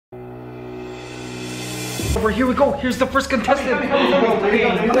Here we go. Here's the first contestant.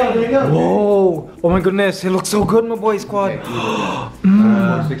 Whoa. Oh my goodness. It looks so good, my boy squad.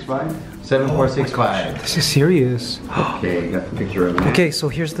 6'5"? 7465. This is serious. Okay, got the picture of it. Okay, so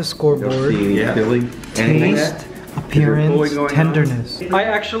here's the scoreboard. Filling. Taste, appearance, tenderness. I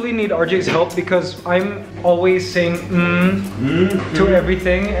actually need RJ's help because I'm always saying to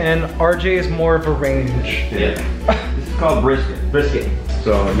everything, and RJ is more of a range. Yeah. This is called brisket. Brisket.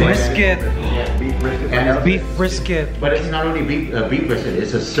 So Brisket. Yeah, beef brisket. And beef brisket. But it's not only beef brisket,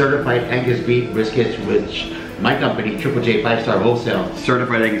 it's a certified Angus beef brisket, which my company, Triple J 5-Star Wholesale.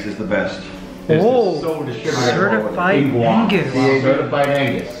 Certified Angus is the best. Oh, sole distributor certified in Guam. Angus. Certified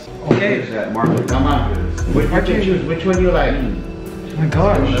Angus. Okay. Come on. Which one you choose? Which one you like? Oh my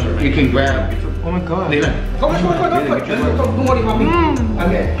gosh. You can grab. Oh my god. Come on. Don't worry, mommy.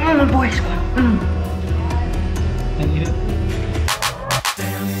 Okay. My boy squad. And eat it.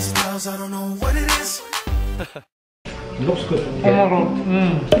 I don't know what it is. Looks good. Oh my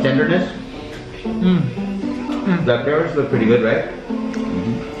god. Tenderness. The appearance look pretty good, right?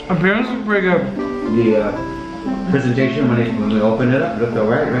 Appearance is pretty good. The presentation when we open it up looked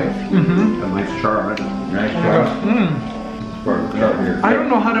alright, right? A nice char. Nice char. I don't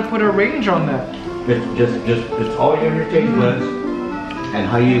know how to put a range on that. It's all your taste buds and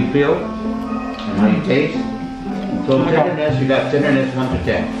how you feel and how you taste. So tenderness, you got tenderness 1 to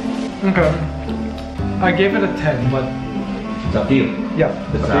 10. Okay. I gave it a 10, but It's up to you. yeah.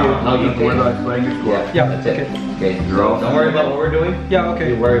 It's how you taste. Yeah, That's it. okay. Okay. Don't worry about what we're doing. Yeah, okay.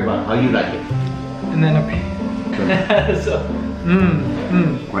 You worry about how you like it. And then a so.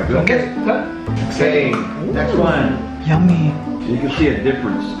 Quite good. Okay. Okay. Next one. Yummy. You can see a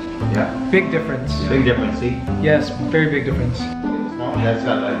difference. Yeah. Big difference. Big difference. See. Yes, very big difference. That's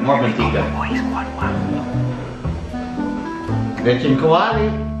got like more manteca. Lechon kawali.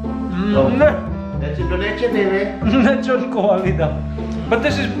 Lechon to leche, baby. Lechon kawali daw. But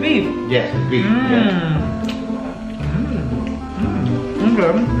this is beef. Yes, it's beef.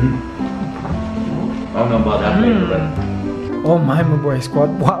 Okay. I don't know about that flavor, but Oh my boy squad.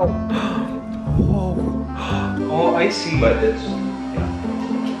 Wow. Whoa. Oh, I see. but it's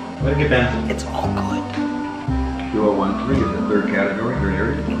what depends. It's all good. 2013 is the third category, third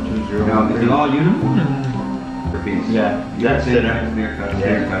area. 20. Now, is it all uniform? Per piece. Yeah, that's it. dinner. Near cuts.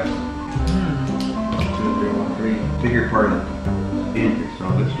 Near cuts. 2013. Bigger part of the increase, so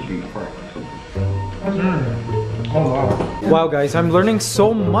this would be part. Oh wow. Wow guys, I'm learning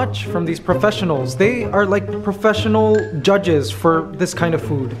so much from these professionals. They are like professional judges for this kind of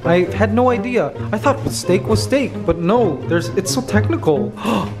food. I had no idea. I thought steak was steak, but no, it's so technical.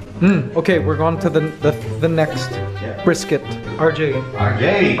 Okay, we're going to the next brisket.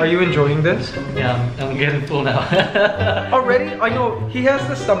 RJ, are you enjoying this? Yeah, I'm getting full now. Already? I know, he has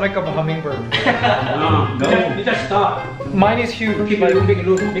the stomach of a hummingbird. No. You just stop. Mine is huge.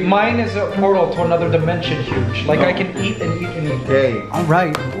 Mine is a portal to another dimension huge. Like I can eat and eat and eat. Okay.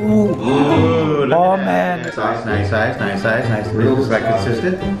 Alright. Ooh. Oh man. Nice size. It looks like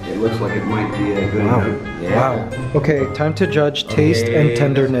consistent. It looks like it might be a good enough. Yeah. Wow. Okay, time to judge taste and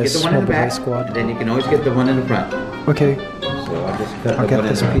tenderness. Get the one in the back, Squad. and then you can always get the one in the front. Okay, So I'll just I'll get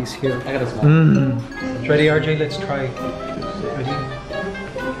this piece here. I got a small. Ready, RJ? Let's try. Ready?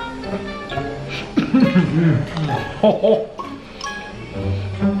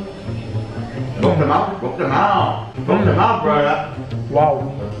 Poke them out. Poke them out. Poke them out, brother.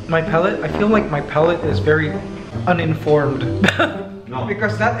 Wow. My palate, I feel like my palate is very uninformed. No.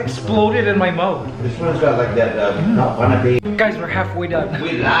 Because that exploded in my mouth. This one's got like that, not wanna be. Guys, we're halfway done.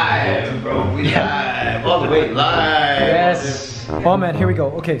 We live, bro. We live. All the way live. Yes. Oh man, here we go.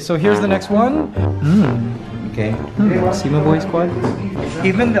 Okay, so here's the next one. Okay. See my boy squad?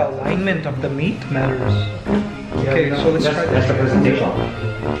 Even the alignment of the meat matters. Okay, so let's try That's the presentation.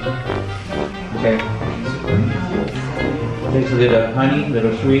 Okay. Takes a little honey,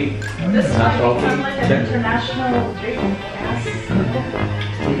 little sweet, not salty. International drink.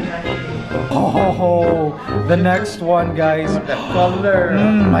 Oh, the next one, guys. The color.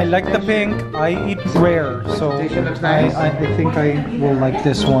 I like the pink. I eat rare, so Presentation looks nice. I think I will like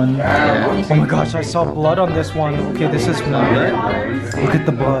this one. Oh my gosh, I saw blood on this one. Okay, this is blood. Look at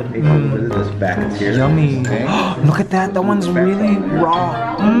the blood. This back here. Yummy. Look at that. That one's really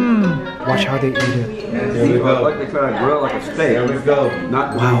raw. Watch how they eat it. There we go. Like they try to grill like a steak. There we go.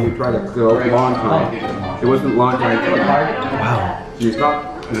 Not wow. You try to grill long time. It wasn't long time. Wow. It's not.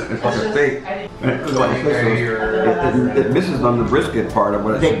 It's like a steak. It misses on the brisket part of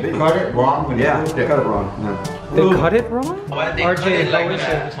what it should They be. cut it wrong. Yeah, they cut it wrong. Yeah. They cut it wrong? When they RJ, cut it like how is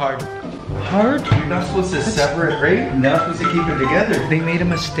that, it? it's hard. hard. You're not supposed to separate, right? You're not supposed to keep it together. They made a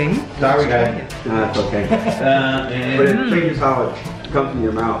mistake. Sorry, guys. No, that's okay. And But it changes how it comes in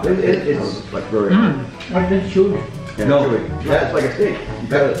your mouth. It's like very hard. I've been shooting. Yeah, No. chewy. Yeah, it's like a steak. You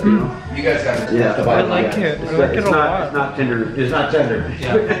got it, you know? You guys got to Yeah. I like it. I like it a lot. It's not tender. it's not tender.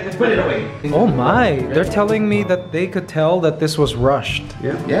 Yeah. Put it away. Oh my, they're telling me that they could tell that this was rushed.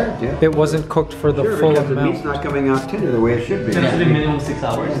 Yeah. Yeah. Yeah. It wasn't cooked for the Sure, full because the meat's amount. not coming out tender the way it should be. It's the minimum 6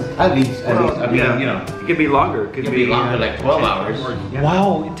 hours. At least. I mean, yeah. you know, It could be longer. it could be longer, like 12 hours. Yeah.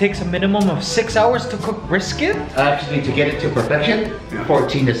 Wow, it takes a minimum of 6 hours to cook brisket? Actually, to get it to perfection, Yeah.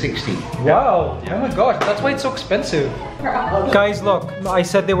 14 to 16. Wow, oh my gosh, that's why it's so expensive. Guys, look, I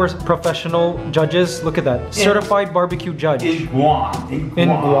said they were professional judges. Look at that. Certified barbecue judge. In Guam. In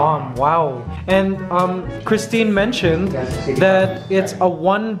Guam, wow. And Christine mentioned that it's a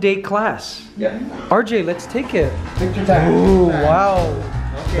 1-day class. Yeah. RJ, let's take it. Picture time. Ooh, wow.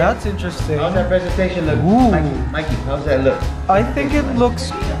 That's interesting. How's that presentation look? Ooh. Mikey, how's that look? I think it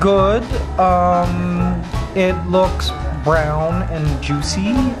looks good. It looks brown and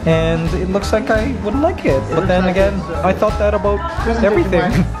juicy, and it looks like I would like it. But then again, I thought that about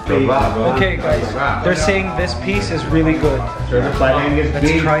everything. Okay, guys, they're saying this piece is really good. Certified Angus Let's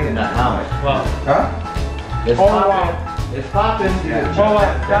beef try it. in the house. Wow. Huh? It's Oh, poppin'. wow. It's poppin'. Yeah. Oh,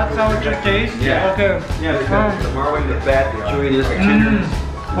 that's how it should taste? Yeah. Okay. Yeah, because the marwing, the fat, the chewiness, the tenderness.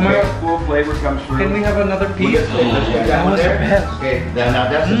 Oh my god. Full flavor comes through. Can we have another piece? That That one was the there? best. Okay, now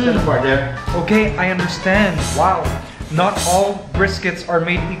that's the center part there. Okay, I understand. Wow. Not all briskets are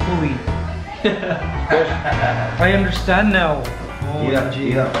made equally. I understand now.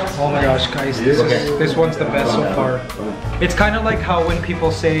 OMG. Oh my gosh, guys, this one's the best so far. It's kind of like how when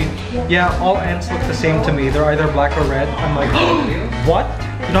people say, yeah, all ants look the same to me. They're either black or red. I'm like, what?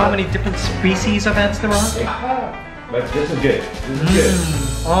 You know how many different species of ants there are? But this is good. This is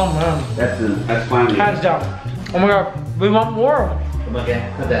good. Oh man. That's finally. Hands down. Oh my god, we want more. Come on,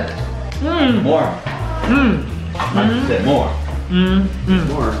 again. Cut that. Mmm. More. Mmm. I said more.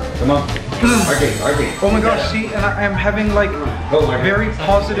 More. Come on. RJ. Oh my gosh, see, and I'm having like Go, RJ. very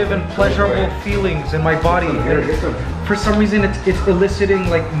positive and pleasurable feelings in my body. Here, get some. For some reason, it's eliciting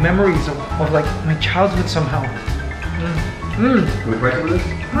like memories of like my childhood somehow. Can we try some of this?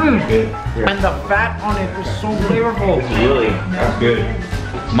 Good. And the fat on it is so flavorful. This is really, that's good.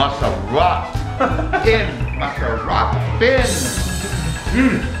 Mustard rock. In. Mustard rock. Fin.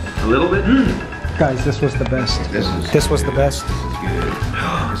 A little bit? Guys, this was the best. This was the best. Good.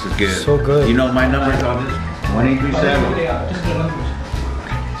 This is good. So good. You know my numbers on this? 1837.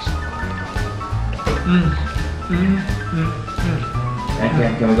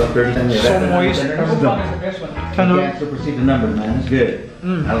 And can we go 30 cents? So moist. You can't supersede the numbers, man. It's good.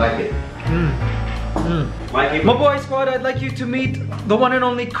 I like it. Mikey? My boy squad, I'd like you to meet the one and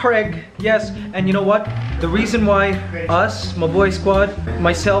only Craig. Yes, and you know what? The reason why us, my boy squad,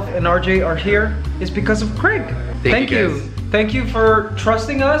 myself and RJ are here is because of Craig. Thank you. Thank you for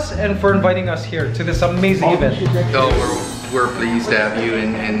trusting us and for inviting us here to this amazing event. Oh, we're pleased to have you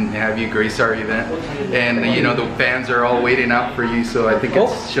and have you grace our event. And you know, the fans are all waiting out for you, so I think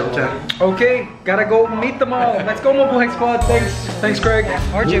it's showtime. Okay, gotta go meet them all. Let's go, my boy squad. Thanks, Craig.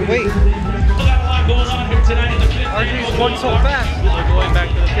 RJ, wait. We got a lot going on here tonight in the fifth. RJ's going so fast. We're going back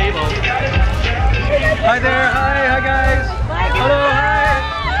to the table. Hi there, hi guys. Hello, hi.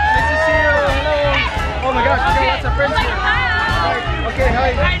 Nice to see you. Hello. Oh my gosh, we got lots of friends here. Hi. Okay, hi.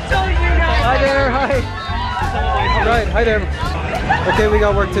 I told you guys. Hi there, hi. Alright, hi there. Okay, we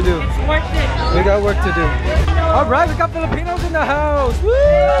got work to do. It's worth it. We got work to do. Alright, we got Filipinos in the house. Woo!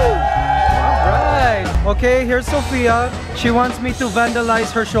 Alright. Okay, here's Sophia. She wants me to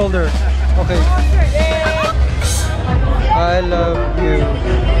vandalize her shoulder. Okay. I love you.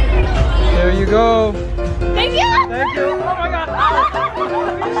 There you go. Thank you. Thank you. Oh my god.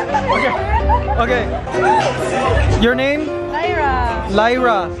 Okay. Your name? Lyra.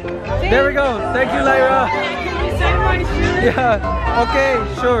 Lyra. There we go. Thank you, Lyra. Can you sign my shoes? Yeah. Okay,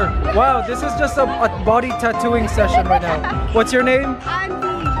 sure. Wow, this is just a body tattooing session right now. What's your name?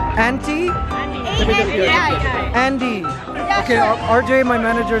 Auntie. Auntie? Yeah. Andy. Okay, RJ, my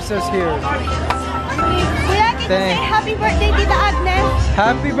manager, says here. Kuya, can you say Thanks. happy birthday, Tita Agnes?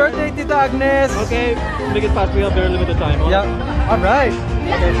 Happy birthday, Tita Agnes. Okay, make it fast. We have very limited time. Yeah. All right.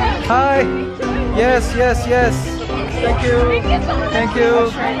 Hi. Yes. Thank you. Thank you.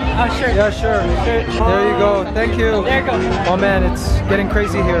 Sure. Yeah, sure. There you go. Thank you. There you go. Oh man, it's getting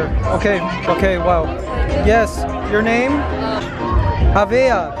crazy here. Okay, wow. Yes, your name?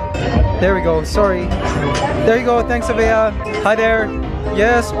 Avea. There we go, sorry. There you go, thanks Avea. Hi there.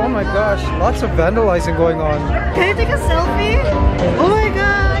 Yes, oh my gosh, lots of vandalizing going on. Can I take a selfie? Oh my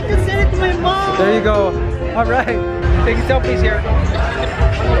god, I can send it to my There you go. All right. Taking selfies here.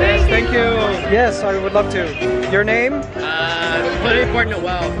 Yes, thank you. Yes, I would love to. Your name? Put it for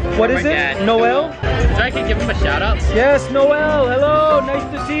Noel. What is it? Dad. Noel? So I can give him a shout out? Yes, Noel. Hello. Nice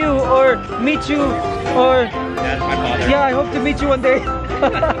to see you or meet you or That's my father. yeah, I hope to meet you one day.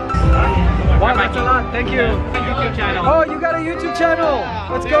 Wow, that's a lot. Thank you. YouTube channel. Oh, you got a YouTube channel.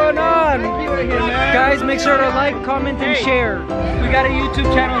 What's going on? Guys, make sure to like, comment, and share. We got a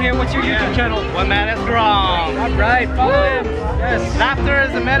YouTube channel here. What's your YouTube channel? One man is strong. All right, follow him. Yes. Laughter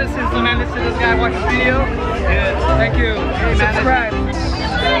is the medicine. The medicine. This guy watch the video. Good. Thank you. Subscribe.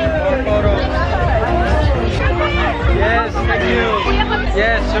 More photos. Yes, thank you.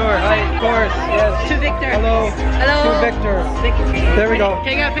 Yes, sure. Hi, of course. Yes. To Victor. Hello. Hello. To Victor. There we go.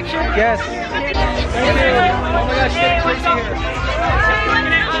 Can I get a picture? Yes. Thank you. Oh my gosh, getting crazy here.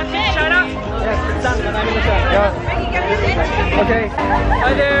 Shout out. Yes, it's done. Yeah. Okay.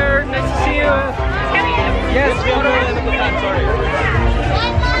 Hi there. Nice to see you. Yes, photo.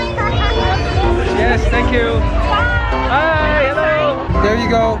 Yes, thank you. Hi, hello. There you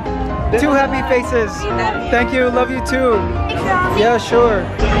go. 2 happy faces. Thank you. Love you too. Yeah, sure.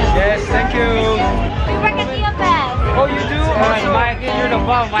 Yes, thank you. Oh, you do? Also? Mikey, you're the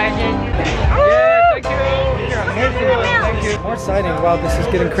bomb, Mikey. Yeah, thank you. Thank you. More signing. Wow, this is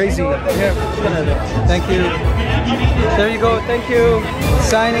getting crazy. Yeah. Thank you. There you go. Thank you.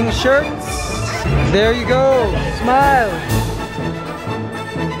 Signing shirts. There you go. Smile.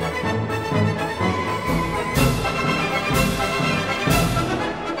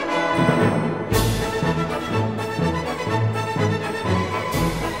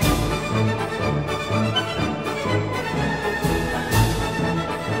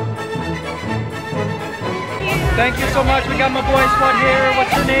 Thank you so much. We got my boy squad here.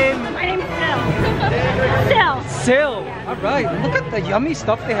 What's your name? My name's Sil. Sil. All right. Look at the yummy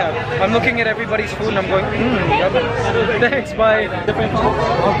stuff they have. I'm looking at everybody's food and I'm going, yummy. Thanks. Bye.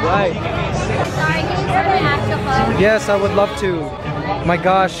 All right. Sorry, can you send my actual phone? Yes, I would love to. My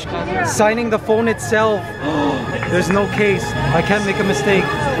gosh. Signing the phone itself. There's no case. I can't make a mistake.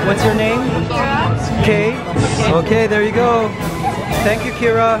 What's your name? Kira. Kay. Okay, there you go. Thank you,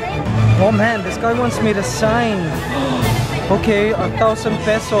 Kira. Oh man, this guy wants me to sign. Okay, 1,000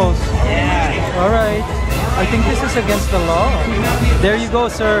 pesos. Yeah. All right. I think this is against the law. There you go,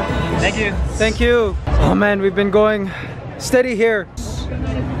 sir. Thank you. Thank you. Oh man, we've been going steady here.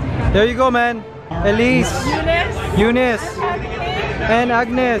 There you go, man. Elise. Eunice. And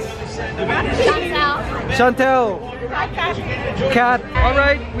Agnes. Chantel. Kat. All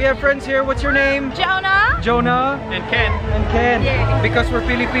right, we have friends here. What's your name? Jonah. Jonah. And Ken. And Ken. Yeah. Because we're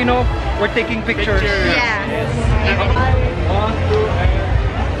Filipino, we're taking pictures. Yeah. Yes.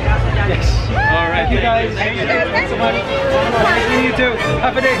 All right. Thank you guys. Thank you. Thanks so much. Nice meeting you too.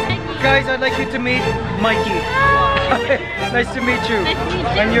 Have a day. Guys, I'd like you to meet Mikey. Nice to meet you. Nice to meet you.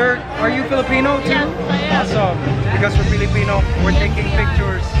 And are you Filipino too? Yes, I am. Awesome. Because we're Filipino, we're taking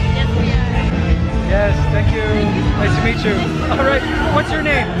pictures. Yes, we are. Yes, thank you. Nice to meet you. All right, what's your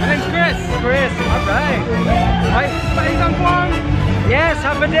name? My name's Chris. Chris, all right. Hi, Guam. Yes,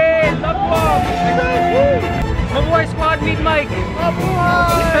 have a day. Love Guam. Mabuhay squad, meet Mike.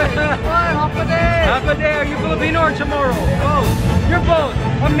 Mabuhay. Have a day. Have a day. Are you Filipino or Chamorro? Both. You're both.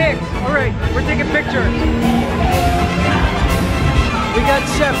 A mix. All right, we're taking pictures. We got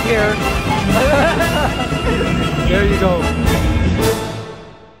Chef here. There you go.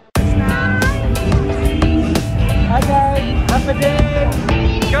 Hi guys, have a day.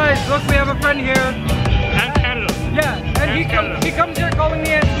 Guys, look, we have a friend here. And Canada. Yeah, and he comes here calling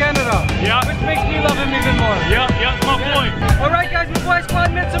me Ants Canada. Yeah. Which makes me love him even more. Yeah, my boy. Alright guys, my boy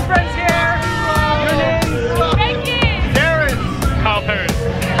squad met some friends here. Your names? Becky. Darren. Kyle Paris.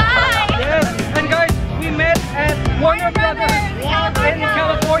 Hi. Yes, and guys, we met at Warner Brothers in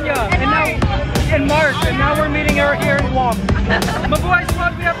California. And now in March, and now we're meeting her here in Guam. My boy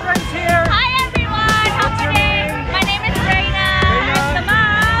squad, we have friends here. Hi everyone. Happy day. My name is Reina. The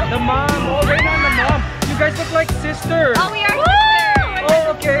mom. The mom. Oh, Reina and the mom. You guys look like sisters. Oh, we are sisters.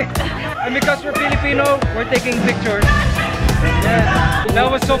 Oh, okay. And because we're Filipino, we're taking pictures. Yes.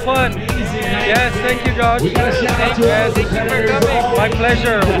 That was so fun. Yes, thank you, Josh. Yes, thank you for coming. My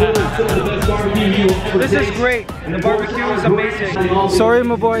pleasure. This is great. The barbecue is amazing. Sorry,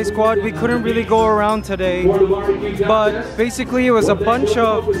 my boy squad, we couldn't really go around today. But basically, it was a bunch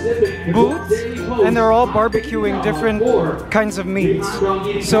of booths, and they're all barbecuing different kinds of meats.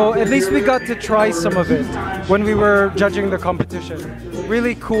 So at least we got to try some of it when we were judging the competition.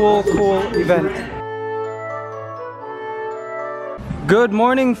 Really cool event. Good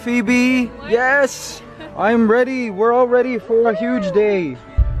morning, Phoebe. Yes, I'm ready. We're all ready for a huge day.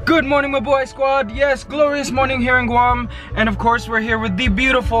 Good morning, my boy squad. Yes, glorious morning here in Guam. And of course, we're here with the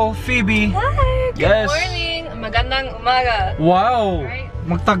beautiful Phoebe. Hi, Yes. good morning. Magandang umaga. Wow. Right.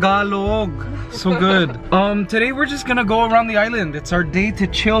 Magtagalog. So good. Today we're just gonna go around the island. It's our day to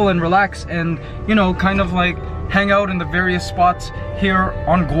chill and relax and, you know, kind of like hang out in the various spots here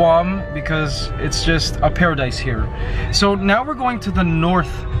on Guam because it's just a paradise here. So now we're going to the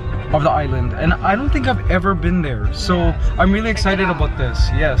north of the island and I don't think I've ever been there. So I'm really excited about this.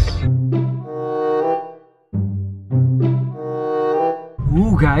 Yes.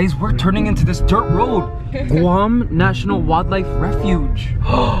 Ooh guys, we're turning into this dirt road. Guam National Wildlife Refuge.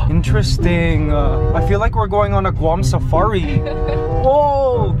 Interesting. I feel like we're going on a Guam safari.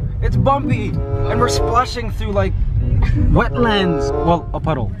 Whoa, it's bumpy and we're splashing through like wetlands. Well, a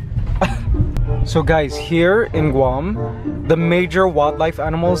puddle. So guys, here in Guam, the major wildlife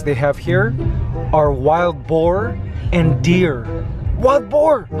animals they have here are wild boar and deer. Wild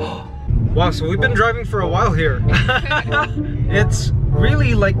boar! Wow, so we've been driving for a while here. It's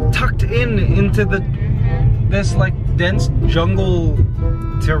really like tucked into this like dense jungle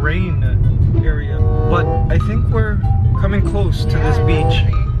terrain area. But I think we're coming close to this beach.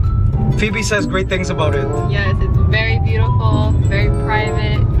 Phoebe says great things about it. Yes, it's very beautiful, very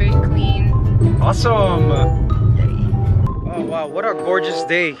private, very clean. Awesome! Oh wow, what a gorgeous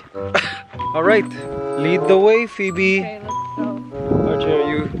day. Alright, lead the way, Phoebe. Okay, let's go. RJ, are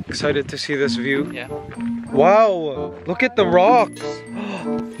you excited to see this view? Yeah. Wow, look at the rocks.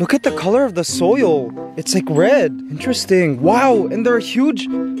 Look at the color of the soil. It's like red. Interesting. Wow, and there are huge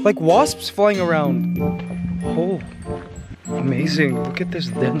like wasps flying around. Oh, amazing. Look at this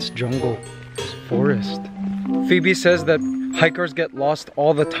dense jungle, this forest. Phoebe says that hikers get lost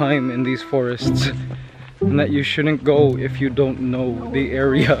all the time in these forests and that you shouldn't go if you don't know the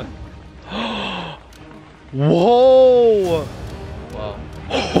area. Whoa! Wow.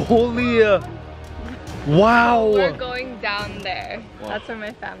 Holy! Wow! We're going down there. Wow. That's where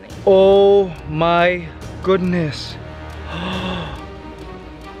my family is. Oh my goodness.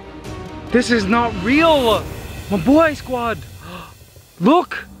 This is not real! My boy squad!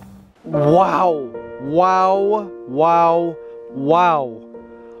 Look! Wow! Wow! Wow! Wow!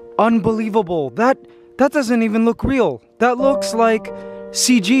 Unbelievable! That doesn't even look real. That looks like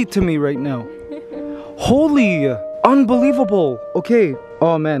CG to me right now. Holy! Unbelievable! Okay.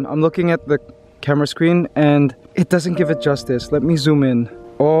 Oh man, I'm looking at the camera screen and it doesn't give it justice. Let me zoom in.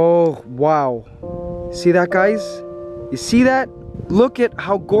 Oh, wow. See that, guys? You see that? Look at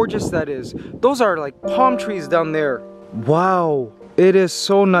how gorgeous that is. Those are like palm trees down there. Wow. It is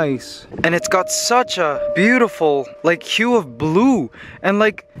so nice. And it's got such a beautiful like hue of blue. And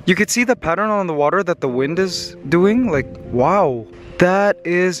like you could see the pattern on the water that the wind is doing. Like, wow. That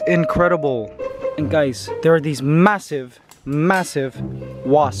is incredible. And guys, there are these massive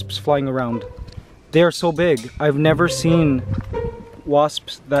wasps flying around. They are so big. I've never seen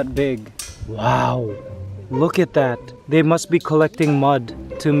wasps that big. Wow. Look at that. They must be collecting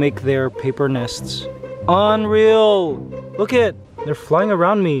mud to make their paper nests. Unreal. Look at, they're flying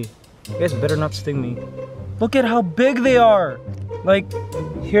around me. You guys better not sting me. Look at how big they are. Like,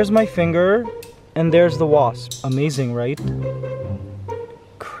 here's my finger and there's the wasp. Amazing, right?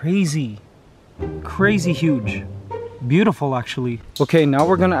 Crazy. Crazy huge. Beautiful, actually. Okay, now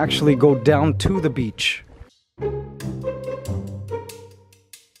we're gonna actually go down to the beach.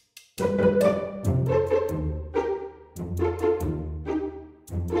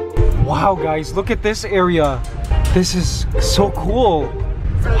 Wow, guys, look at this area. This is so cool.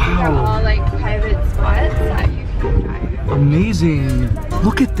 So these are all like private spots that you can drive. Amazing.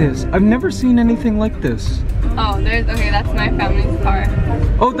 Look at this. I've never seen anything like this. Oh, okay, that's my family's car.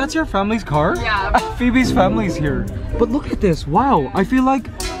 Oh, that's your family's car? Yeah. Phoebe's family's here. But look at this. Wow. I feel like,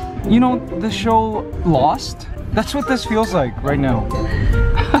 you know, the show Lost? That's what this feels like right now.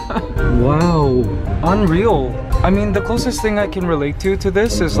 Wow. Unreal. I mean, the closest thing I can relate to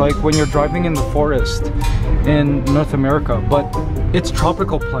this is like when you're driving in the forest in North America, but it's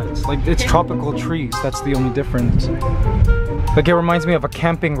tropical plants. Like, it's tropical trees. That's the only difference. Like, it reminds me of a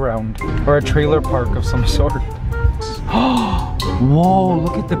camping ground or a trailer park of some sort. Whoa,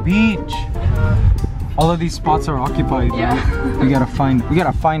 look at the beach. All of these spots are occupied. Yeah. We gotta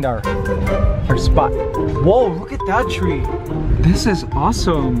find our spot. Whoa, look at that tree. This is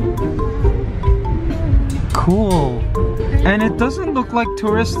awesome. Cool. And it doesn't look like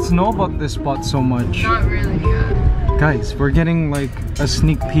tourists know about this spot so much. Not really, yeah. Guys, we're getting like a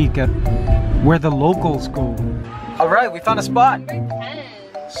sneak peek at where the locals go. All right, we found a spot.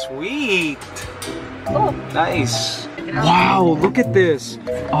 Sweet. Oh. Nice. Wow, look at this.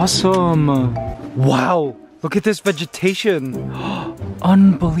 Awesome. Wow, look at this vegetation.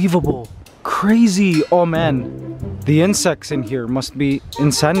 Unbelievable. Crazy. Oh man. The insects in here must be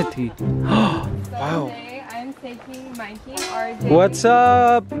insanity. Wow. Today I'm taking Mikey, RJ. What's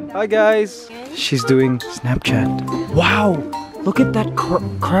up? Hi guys. She's doing Snapchat. Wow. Look at that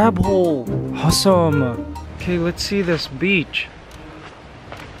crab hole. Awesome. Okay, let's see this beach.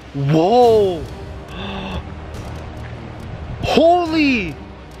 Whoa. Holy.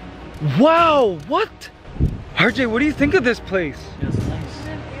 Wow. What? RJ, what do you think of this place? Isn't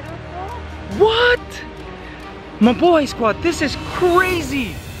it beautiful? What? My boy squad, this is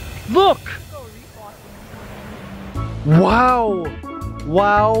crazy. Look. Wow.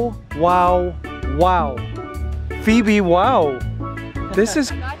 Wow. Wow. Wow. Phoebe, wow. This is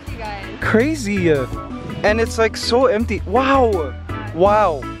Got you guys. crazy. And it's like so empty. Wow.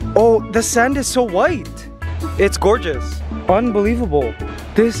 Wow. Oh, the sand is so white. It's gorgeous. Unbelievable.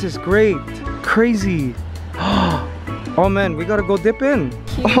 This is great. Crazy. Oh man, we gotta go dip in.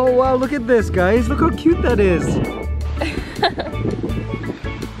 Cute. Oh wow, look at this, guys. Look how cute that is.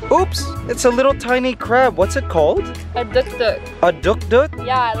 Oops, it's a little tiny crab. What's it called? A duk-duk. A duk-duk?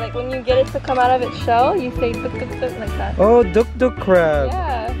 Yeah, like when you get it to come out of its shell, you say duk-duk-duk like that. Oh, duk-duk crab.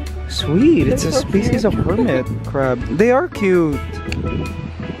 Yeah. Sweet, it's a They're so species cute. of hermit crab. They are cute.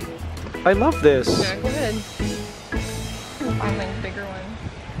 I love this. Yeah, good. I'll find like bigger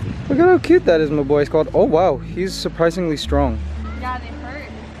ones. Look at how cute that is, my boy. It's called. Oh wow, he's surprisingly strong. Yeah, they hurt.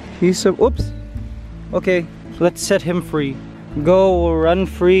 He's so. Oops. Okay, let's set him free. Go run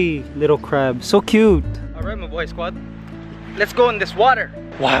free, little crab. So cute. All right, my boy squad. Let's go in this water.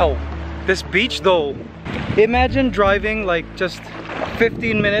 Wow, this beach though. Imagine driving like just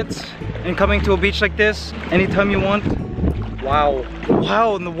 15 minutes and coming to a beach like this anytime you want. Wow.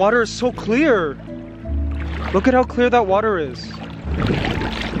 Wow, and the water is so clear. Look at how clear that water is.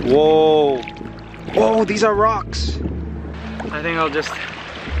 Whoa. Whoa, these are rocks. I think I'll just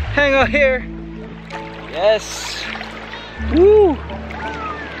hang out here. Yes. Woo.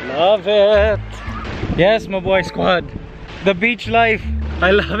 Love it. Yes, my boy squad. The beach life.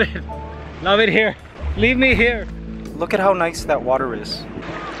 I love it. Love it here. Leave me here. Look at how nice that water is.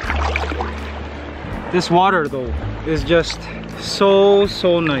 This water though is just so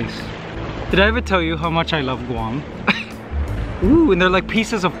nice. Did I ever tell you how much I love Guam? Ooh, and they're like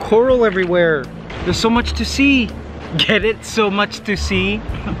pieces of coral everywhere. There's so much to see. Get it? So much to see.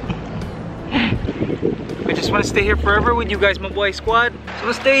 I just want to stay here forever with you guys, my boy squad. So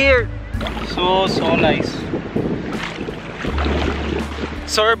let's stay here. So nice.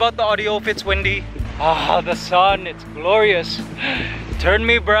 Sorry about the audio if it's windy. Ah, the sun, it's glorious. Turn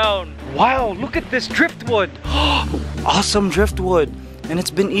me brown. Wow, look at this driftwood. Awesome driftwood. And it's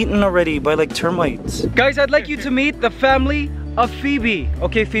been eaten already by like termites. Guys, I'd like you to meet the family of Phoebe.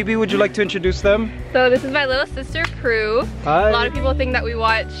 Okay, Phoebe, would you like to introduce them? So this is my little sister, Prue. Hi. A lot of people think that we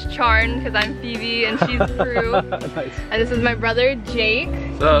watch Charn because I'm Phoebe and she's Prue. Nice. And this is my brother, Jake.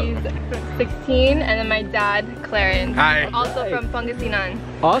 He's 16. And then my dad, Clarence. Hi. Also from Pangasinan.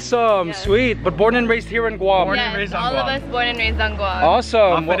 Awesome, Yes. sweet. But born and raised here in Guam. Born and Yes, raised on all Guam. of us born and raised on Guam.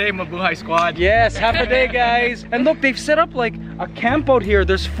 Awesome. Half a day, Mabuhay squad. Yes, half a day, guys. And look, they've set up like a camp out here.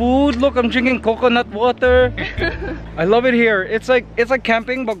 There's food. Look, I'm drinking coconut water. I love it here. It's like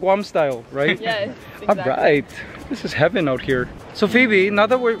camping, but Guam style, right? Yes, exactly. All right. This is heaven out here. So Phoebe, now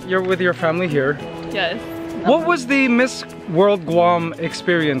that you're with your family here, Yes. what was the Miss World Guam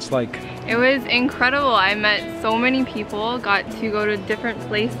experience like? It was incredible. I met so many people, got to go to different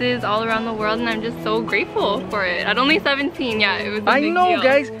places all around the world, and I'm just so grateful for it. At only 17, yeah, it was a I big know, deal.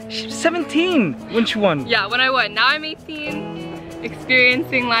 guys. She's 17 when she won. Yeah, when I won. Now I'm 18.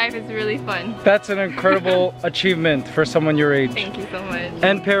 Experiencing life is really fun. That's an incredible achievement for someone your age. Thank you so much.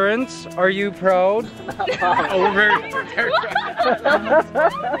 And parents, are you proud? Oh, we're very proud.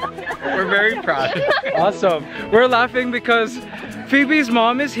 We're very proud. Awesome. We're laughing because Phoebe's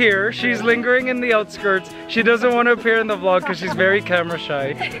mom is here. She's lingering in the outskirts. She doesn't want to appear in the vlog because she's very camera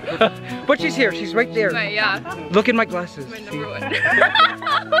shy. But she's here. She's right there. Right, yeah. Look in my glasses. My See? number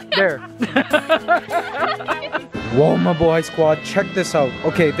one. There. Whoa, my boy squad, check this out.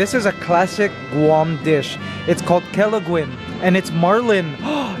 Okay, this is a classic Guam dish. It's called Kelaguin, and it's marlin.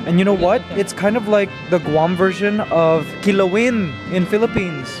 And you know what? It's kind of like the Guam version of kilawin in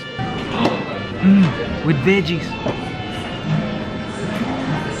Philippines. With veggies.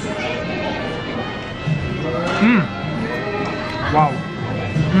 Wow.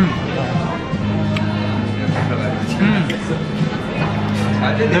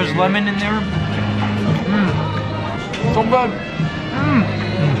 There's lemon in there. So good.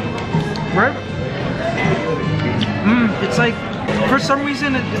 Right? It's like, for some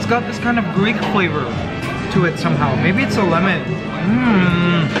reason, it's got this kind of Greek flavor. to it somehow. Maybe it's a lemon.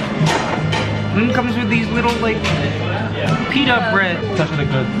 And it comes with these little like pita bread. That's really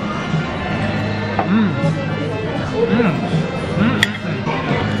good.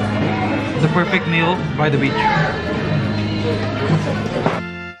 The perfect meal by the beach.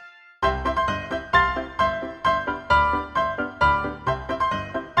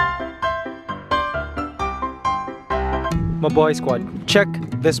 My boy squad, check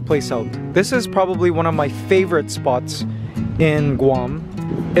this place out. This is probably one of my favorite spots in Guam.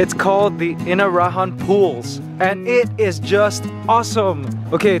 It's called the Inarajan Pools and it is just awesome.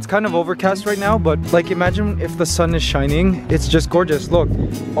 Okay, it's kind of overcast right now, but like imagine if the sun is shining. It's just gorgeous. Look,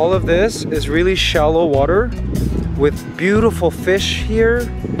 all of this is really shallow water with beautiful fish here.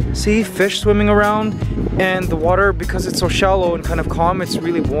 See, fish swimming around, and the water, because it's so shallow and kind of calm, it's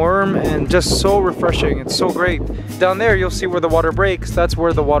really warm and just so refreshing. It's so great. Down there you'll see where the water breaks. That's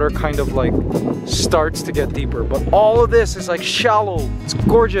where the water kind of like starts to get deeper, but all of this is like shallow. It's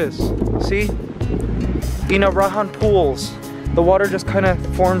gorgeous. See, Inarajan Pools. The water just kind of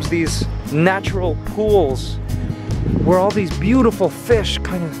forms these natural pools where all these beautiful fish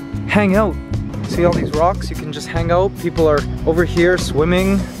kind of hang out. See all these rocks? You can just hang out. People are over here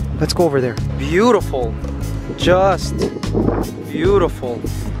swimming. Let's go over there. Beautiful. Just beautiful.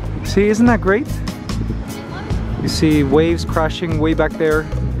 See, isn't that great? You see waves crashing way back there.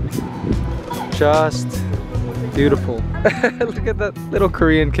 Just beautiful. Look at that little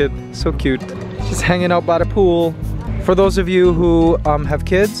Korean kid. So cute. Just hanging out by the pool. For those of you who have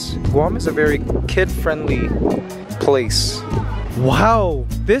kids, Guam is a very kid-friendly place. Wow,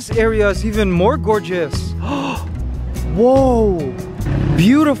 this area is even more gorgeous. Whoa,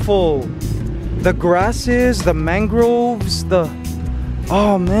 beautiful. The grasses, the mangroves,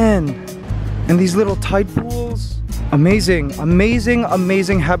 oh man. And these little tide pools. Amazing, amazing,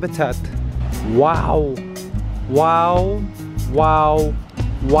 amazing habitat. Wow, wow, wow,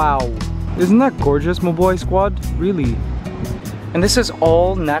 wow. Isn't that gorgeous, my boy squad? Really. And this is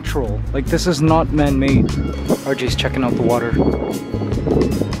all natural. Like, this is not man-made. RJ's checking out the water.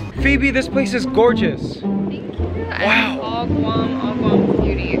 Phoebe, this place is gorgeous. Thank you. Wow. All Guam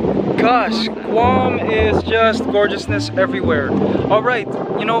beauty. Gosh, Guam is just gorgeousness everywhere. All right,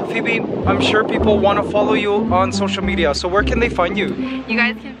 you know, Phoebe, I'm sure people want to follow you on social media. So where can they find you? You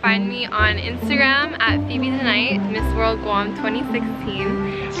guys can find me on Instagram at Phoebe Tonight, Miss World Guam 2016,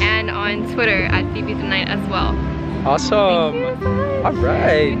 and on Twitter at Phoebe Tonight as well. Awesome. All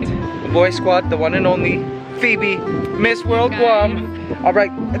right. The boy squad, the one and only Phoebe, Miss World Guam. All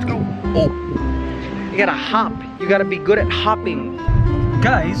right, let's go. Oh, you gotta hop. You gotta be good at hopping.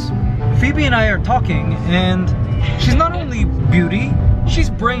 Guys, Phoebe and I are talking, and she's not only beauty, she's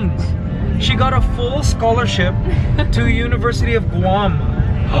brains. She got a full scholarship to University of Guam.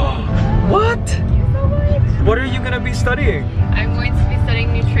 What? What are you gonna be studying? I'm going to be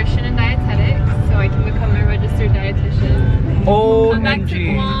studying nutrition and dietetics, so I can become a registered dietitian. OMG. Come back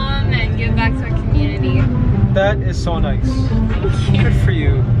to Guam and give back to our community. That is so nice. Thank you. Good for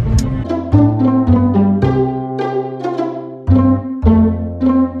you.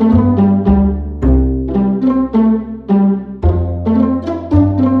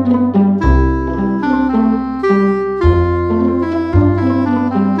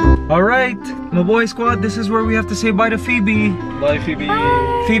 My boy squad, this is where we have to say bye to Phoebe. Bye, Phoebe.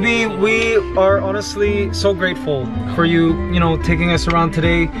 Bye. Phoebe, we are honestly so grateful for you, taking us around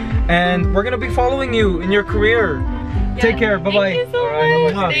today, and we're gonna be following you in your career. Yeah. Take care. Bye bye. Thank you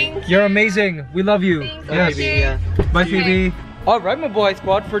so much. Thank You're amazing. We love you. Thanks, yes. Bye, Phoebe. All right, my boy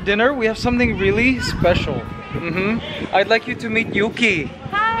squad. For dinner, we have something really special. I'd like you to meet Yuki.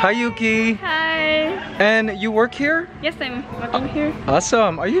 Hi, Yuki. Hi. And you work here? Yes, I'm working here.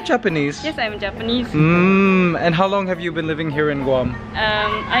 Awesome. Are you Japanese? Yes, I'm Japanese. And how long have you been living here in Guam?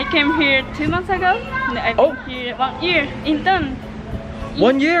 I came here 2 months ago. I've been here 1 year. Intern.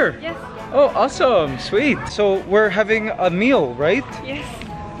 1 year? Yes. Oh, awesome. Sweet. So we're having a meal, right? Yes.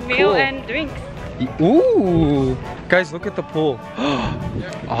 Meal and drinks. Ooh. Guys, look at the pool.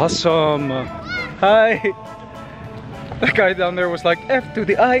 Awesome. Hi. The guy down there was like, F to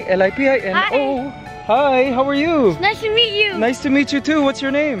the I, L-I-P-I-N-O. Hi, how are you? Nice to meet you. Nice to meet you too. What's your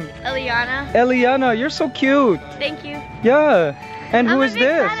name? Eliana. Eliana, you're so cute. Thank you. Yeah. And who is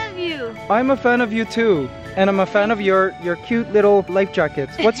this? I'm a big fan of you. I'm a fan of you too. And I'm a fan of your cute little life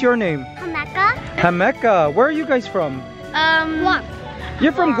jackets. What's your name? Hameka. Hameka. Where are you guys from? Guam.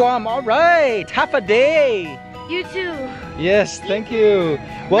 You're from Guam. All right. Half a day. You too. Yes, thank you.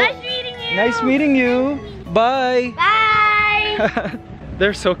 Well, nice meeting you. Nice meeting you. Bye. Bye.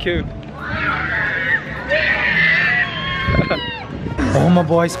 They're so cute. Oh, my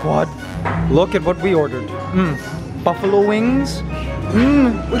boy squad. Look at what we ordered. Buffalo wings.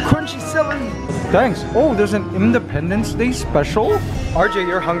 With crunchy celery. Thanks. Oh, there's an Independence Day special? RJ,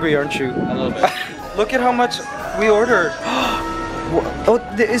 you're hungry, aren't you? A little bit. Look at how much we ordered. Oh,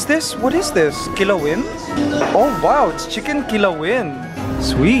 is this? What is this? Kilawin? Oh wow, it's chicken kilawin.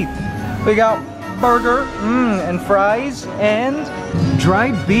 Sweet. We got burger, and fries, and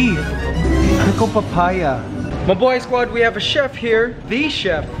dried beef. Pickle papaya. My boy squad, we have a chef here. The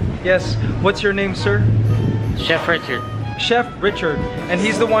chef. Yes. What's your name, sir? Chef Richard. Chef Richard. And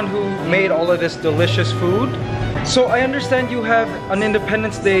he's the one who made all of this delicious food. So I understand you have an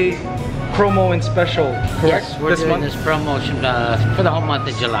Independence Day promo and special, correct? Yes, we're doing this promotion for the whole month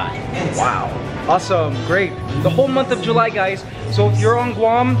of July. Wow. Awesome. Great. The whole month of July, guys. So if you're on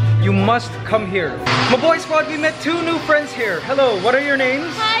Guam, you must come here. My boy squad, we met two new friends here. Hello, what are your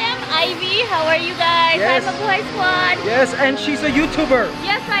names? Hi, I'm Ivy. How are you guys? Yes. I'm a boy squad. Yes, and she's a YouTuber.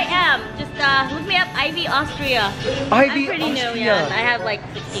 Yes, I am. Just look me up, Ivy Austria. Ivy I'm pretty new, Austria. yes. I have like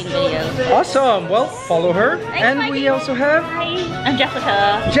 16 videos. Awesome. Well, follow her. Thanks, and Mikey. we also have Hi, I'm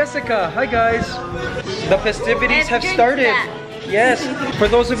Jessica. Jessica. Hi guys. The festivities And have drink started. that. Yes. For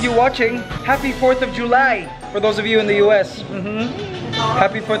those of you watching, happy 4th of July. For those of you in the US.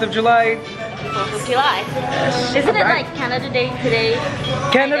 Happy 4th of July. 4th of July. Isn't it like Canada Day today?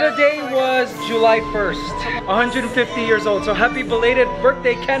 Canada Day was July 1st. 150 years old. So happy belated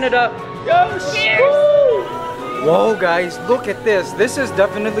birthday, Canada. Yes. Cheers. Woo! Whoa guys, look at this. This is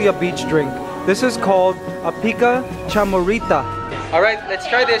definitely a beach drink. This is called a pica chamorita. Alright, let's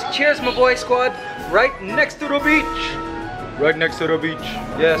try this. Cheers, my boy squad. Right next to the beach. Right next to the beach.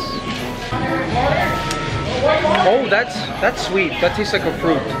 Yes. Oh, that's sweet. That tastes like a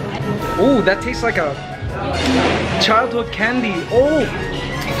fruit. Oh, that tastes like a childhood candy. Oh,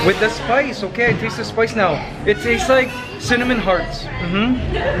 with the spice. Okay, I taste the spice now. It tastes like cinnamon hearts.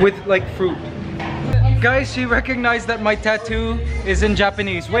 With like fruit. Guys, she recognized that my tattoo is in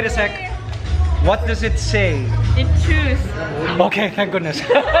Japanese. Wait a sec. What does it say? It choose. Okay, thank goodness.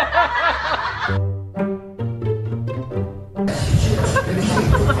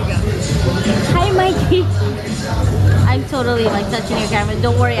 Hi, Mikey. I'm totally like touching your camera.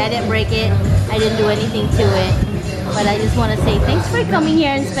 Don't worry, I didn't break it. I didn't do anything to it. But I just want to say thanks for coming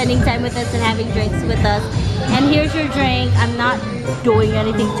here and spending time with us and having drinks with us. And here's your drink. I'm not doing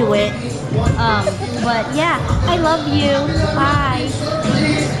anything to it. But yeah, I love you. Bye.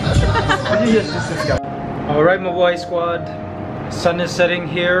 Alright, my boy squad. Sun is setting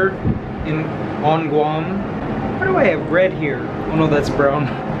here on Guam. Why do I have red here? Oh no, that's brown.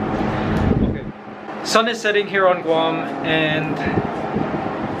 Okay. Sun is setting here on Guam and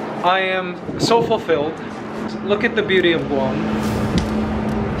I am so fulfilled. Look at the beauty of Guam.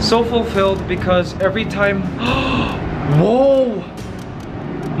 So fulfilled because every time... Whoa!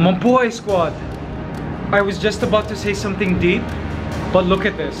 My boy squad. I was just about to say something deep, but look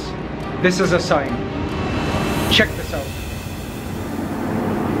at this. This is a sign. Check this out.